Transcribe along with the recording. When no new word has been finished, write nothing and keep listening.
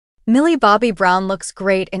Millie Bobby Brown looks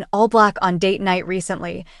great in all black on date night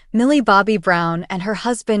recently. Millie Bobby Brown and her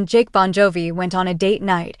husband Jake Bon Jovi went on a date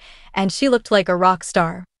night, and she looked like a rock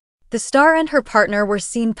star. The star and her partner were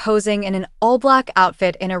seen posing in an all-black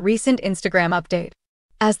outfit in a recent Instagram update.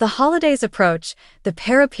 As the holidays approach, the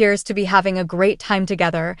pair appears to be having a great time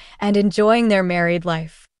together and enjoying their married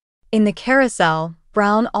life. In the carousel,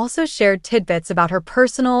 Brown also shared tidbits about her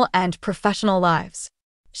personal and professional lives.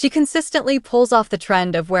 She consistently pulls off the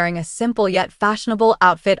trend of wearing a simple yet fashionable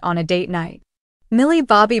outfit on a date night. Millie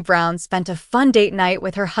Bobby Brown spent a fun date night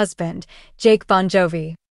with her husband, Jake Bon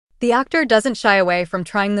Jovi. The actor doesn't shy away from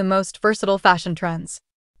trying the most versatile fashion trends.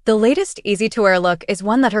 The latest easy-to-wear look is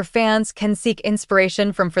one that her fans can seek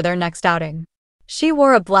inspiration from for their next outing. She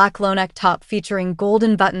wore a black low-neck top featuring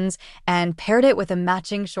golden buttons and paired it with a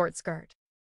matching short skirt.